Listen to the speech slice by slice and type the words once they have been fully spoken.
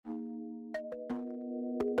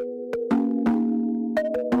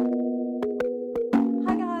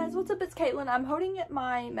lip is Kaitlyn. I'm holding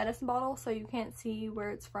my medicine bottle so you can't see where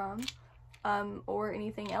it's from or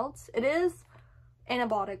anything else. It is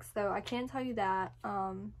antibiotics though, I can tell you that.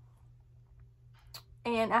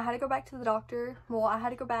 And I had to go back to the doctor. Well, I had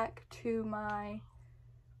to go back to my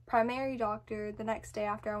primary doctor the next day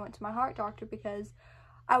after I went to my heart doctor because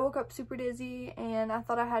I woke up super dizzy and I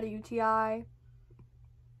thought I had a UTI.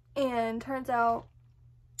 And turns out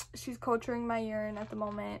she's culturing my urine at the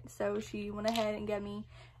moment, so she went ahead and gave me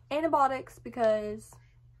antibiotics because,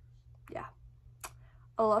 yeah,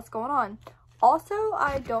 a lot's going on. Also,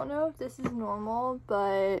 I don't know if this is normal,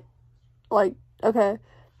 but, like, okay,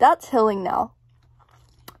 that's healing now.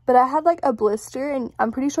 But I had, like, a blister, and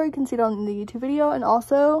I'm pretty sure you can see it on the YouTube video, and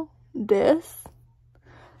also this.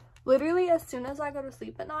 Literally, as soon as I go to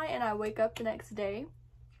sleep at night and I wake up the next day,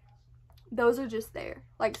 those are just there,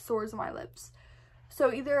 like, sores on my lips.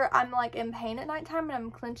 So either I'm, like, in pain at nighttime and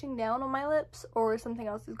I'm clenching down on my lips, or something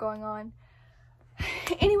else is going on.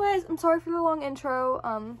 Anyways, I'm sorry for the long intro.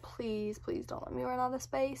 Please don't let me run out of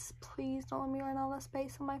space. Please don't let me run out of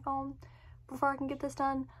space on my phone before I can get this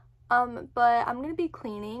done. But I'm gonna be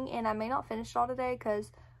cleaning, and I may not finish it all today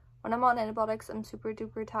because when I'm on antibiotics, I'm super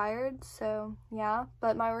duper tired. So yeah,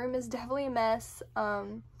 but my room is definitely a mess.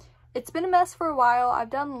 It's been a mess for a while. I've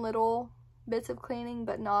done little bits of cleaning,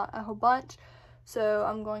 but not a whole bunch. So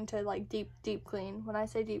I'm going to, like, deep clean. When I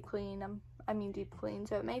say deep clean, I mean deep clean.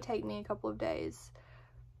 So it may take me a couple of days.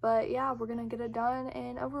 But yeah, we're gonna get it done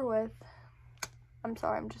and over with. I'm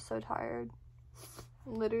sorry, I'm just so tired.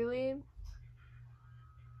 Literally,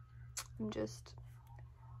 I'm just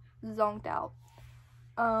zonked out.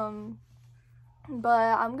 But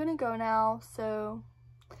I'm gonna go now, so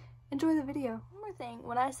enjoy the video. One more thing,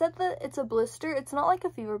 when I said that it's a blister, it's not like a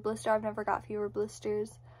fever blister. I've never got fever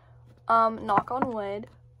blisters, knock on wood,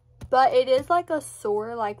 but it is like a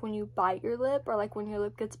sore, like when you bite your lip or like when your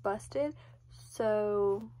lip gets busted.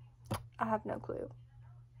 So I have no clue,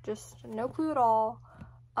 just no clue at all.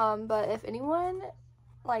 But if anyone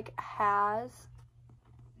like has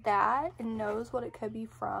that and knows what it could be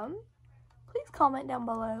from, please comment down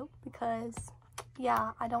below because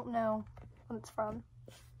yeah, I don't know what it's from.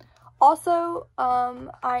 Also,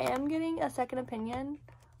 I am getting a second opinion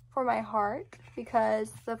for my heart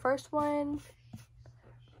because the first one,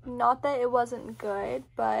 not that it wasn't good,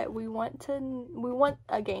 but we want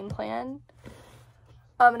a game plan.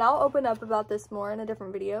 And I'll open up about this more in a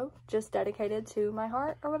different video, just dedicated to my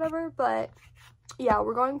heart or whatever. But yeah,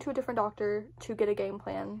 we're going to a different doctor to get a game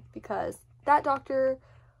plan because that doctor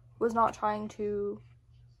was not trying to,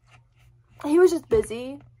 he was just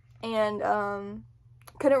busy and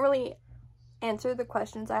couldn't really answer the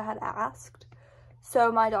questions I had asked.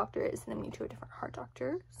 So my doctor is sending me to a different heart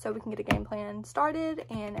doctor so we can get a game plan started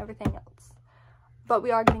and everything else. But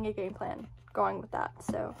we are getting a game plan going with that,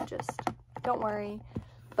 so just don't worry.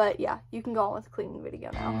 But yeah, you can go on with the cleaning video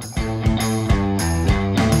now.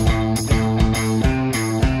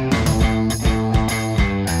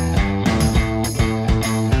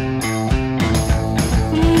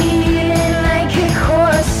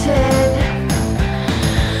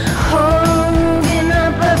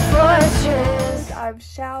 I've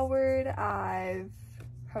showered,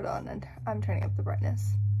 hold on, I'm turning up the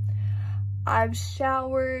brightness. I've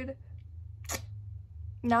showered.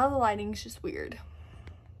 Now the lighting's just weird.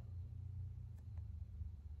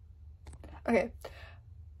 Okay,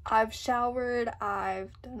 I've showered,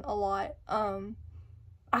 I've done a lot. I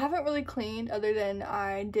haven't really cleaned other than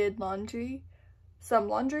I did laundry, some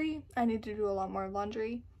laundry. I need to do a lot more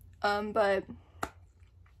laundry. But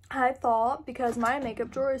I thought because my makeup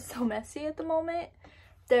drawer is so messy at the moment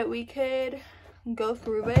that we could go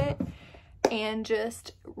through it and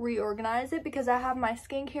just reorganize it, because I have my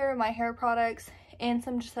skincare, my hair products, and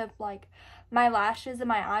some just have like my lashes and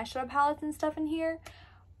my eyeshadow palettes and stuff in here,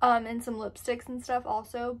 and some lipsticks and stuff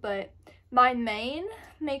also. But my main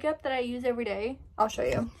makeup that I use every day, I'll show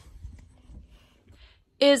you,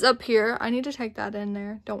 is up here. I need to take that in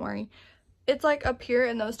there, don't worry. It's like up here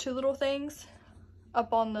in those two little things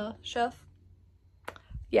up on the shelf.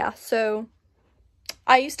 Yeah, so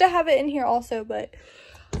I used to have it in here also, but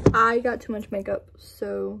I got too much makeup,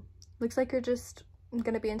 so looks like you're just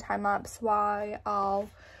gonna be in time lapse while I'll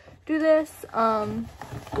do this. God,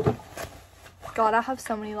 I have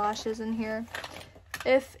so many lashes in here.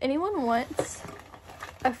 If anyone wants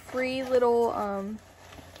a free little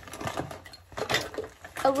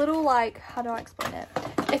like, how do I explain it?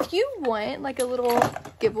 If you want like a little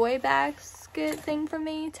giveaway basket thing from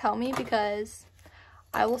me, tell me, because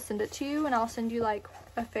I will send it to you, and I'll send you like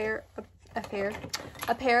a pair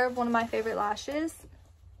of one of my favorite lashes,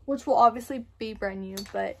 which will obviously be brand new,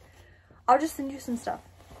 but I'll just send you some stuff.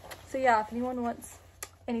 So yeah, if anyone wants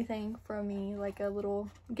anything from me, like a little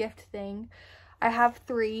gift thing, I have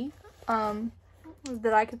 3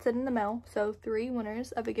 that I could send in the mail. So 3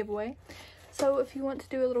 winners of a giveaway. So if you want to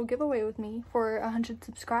do a little giveaway with me for 100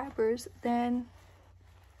 subscribers, then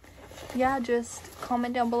yeah, just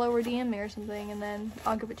comment down below or DM me or something, and then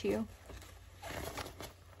I'll give it to you.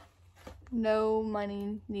 No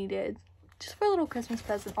money needed, just for a little Christmas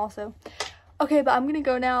present also. Okay, but I'm gonna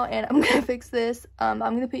go now and I'm gonna fix this. I'm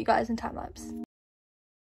gonna put you guys in time lapse.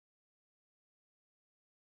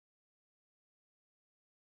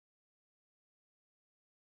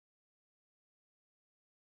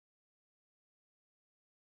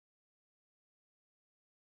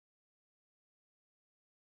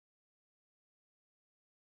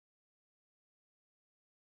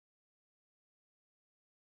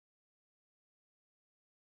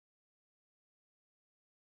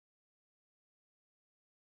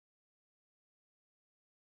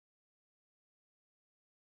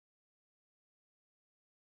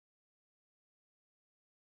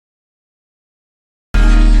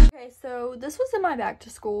 Okay, so this was in my back to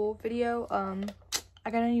school video.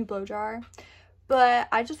 I got a new blow dryer, but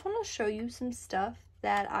I just want to show you some stuff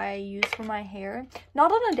that I use for my hair.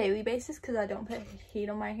 Not on a daily basis, because I don't put heat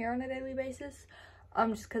on my hair on a daily basis.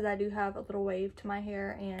 Just because I do have a little wave to my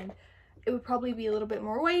hair, and it would probably be a little bit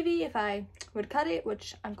more wavy if I would cut it,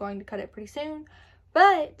 which I'm going to cut it pretty soon.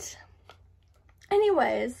 But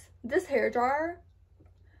anyways, this hair dryer,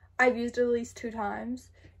 I've used it at least 2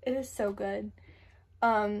 times. It is so good.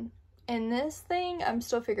 And this thing, I'm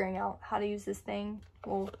still figuring out how to use this thing,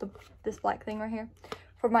 well, this black thing right here,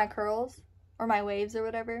 for my curls, or my waves, or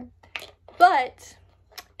whatever. But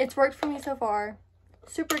it's worked for me so far.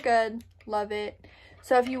 Super good. Love it.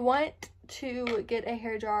 So if you want to get a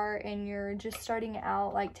hair dryer and you're just starting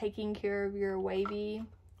out, like taking care of your wavy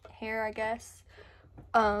hair, I guess,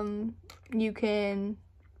 you can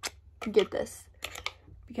get this,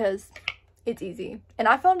 because it's easy. And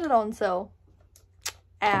I found it on sale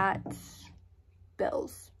at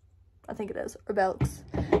Bells, I think it is, or Belks,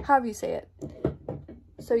 however you say it.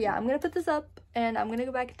 So yeah, I'm gonna put this up and I'm gonna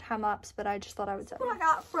go back in time lapse, but I just thought I would say what I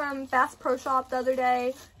got from Bass Pro Shop the other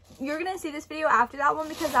day. You're gonna see this video after that one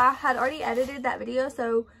because I had already edited that video,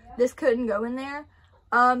 so this couldn't go in there.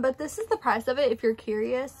 But this is the price of it if you're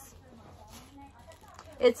curious.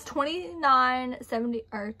 It's $29.70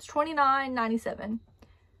 or it's $29.97.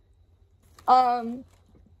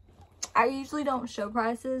 I usually don't show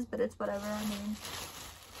prices, but it's whatever. I mean,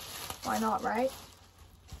 why not, right?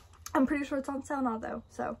 I'm pretty sure it's on sale now though,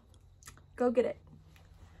 so go get it.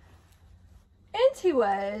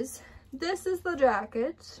 Anyways, this is the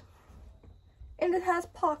jacket, and it has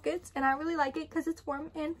pockets, and I really like it because it's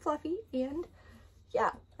warm and fluffy, and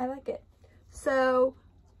yeah, I like it. So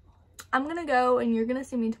I'm gonna go, and you're gonna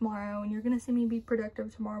see me tomorrow, and you're gonna see me be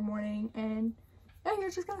productive tomorrow morning, and yeah,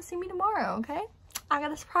 you're just gonna see me tomorrow, okay? I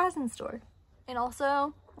got a surprise in store. And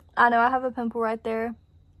also, I know I have a pimple right there.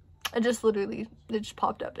 It just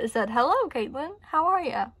popped up. It said, "Hello, Caitlin, how are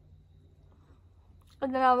ya?"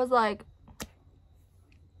 And then I was like,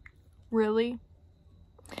 really?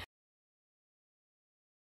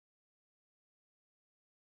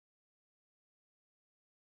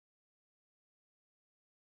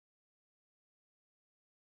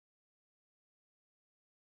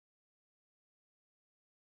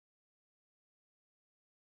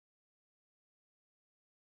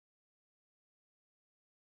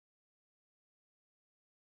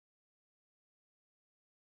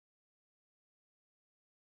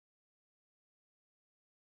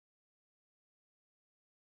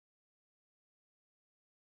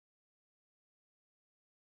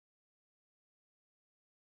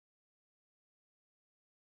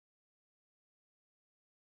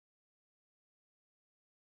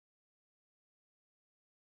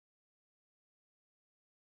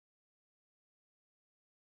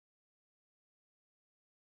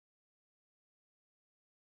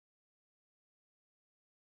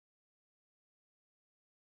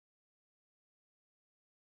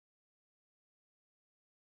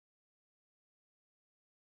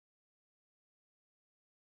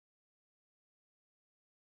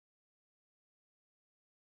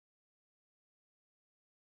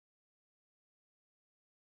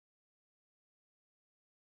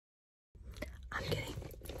 I'm kidding.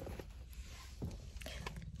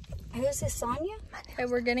 Who's this, Sonia? Okay,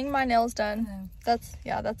 we're getting my nails done. That's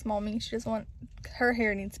mommy. She doesn't want, her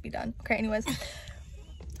hair needs to be done. Okay, anyways.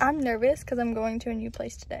 I'm nervous because I'm going to a new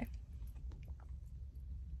place today.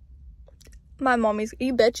 My mommy's,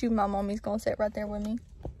 you bet you my mommy's gonna sit right there with me.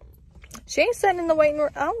 She ain't sitting in the waiting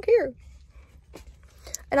room. I don't care.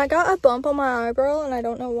 And I got a bump on my eyebrow, and I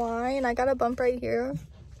don't know why. And I got a bump right here.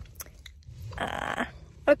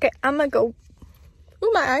 Okay, I'm gonna go.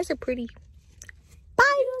 Ooh, my eyes are pretty. Bye!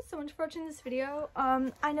 Thank you guys so much for watching this video.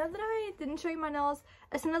 I know that I didn't show you my nails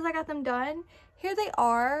as soon as I got them done. Here they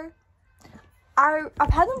are. I've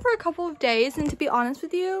had them for a couple of days, and to be honest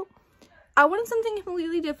with you, I wanted something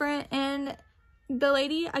completely different. And the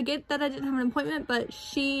lady, I get that I didn't have an appointment, but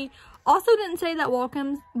she also didn't say that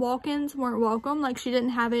walk-ins weren't welcome. Like, she didn't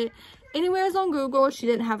have it anywhere on Google. She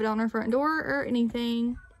didn't have it on her front door or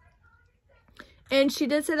anything. And she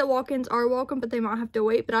did say that walk-ins are welcome, but they might have to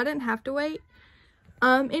wait, but I didn't have to wait.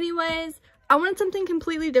 Anyways, I wanted something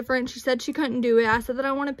completely different. She said she couldn't do it. I said that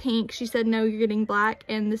I wanted pink. She said, no, you're getting black,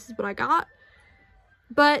 and this is what I got.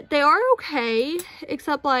 But they are okay,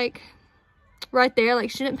 except, like, right there. Like,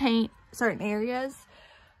 she didn't paint certain areas.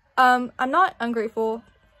 I'm not ungrateful.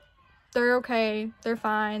 They're okay. They're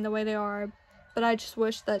fine the way they are. But I just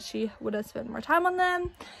wish that she would have spent more time on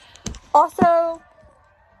them. Also,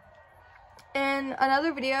 in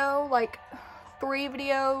another video, like 2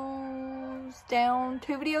 videos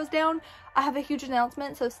down, I have a huge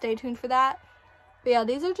announcement, so stay tuned for that. But yeah,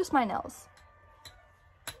 these are just my nails.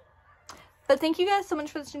 But thank you guys so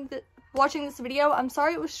much for watching this video. I'm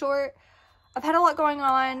sorry it was short. I've had a lot going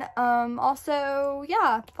on. Also,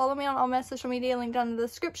 yeah, follow me on all my social media, link down in the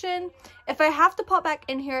description. If I have to pop back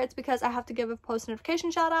in here, it's because I have to give a post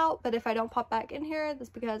notification shout out. But if I don't pop back in here, that's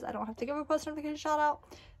because I don't have to give a post notification shout out.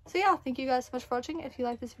 So yeah, thank you guys so much for watching. If you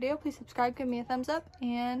like this video, please subscribe, give me a thumbs up,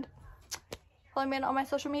 and follow me on all my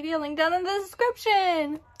social media, link down in the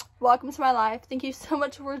description. Welcome to my life. Thank you so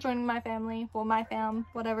much for joining my family. Well, my fam,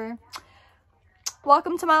 whatever.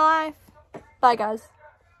 Welcome to my life. Bye, guys.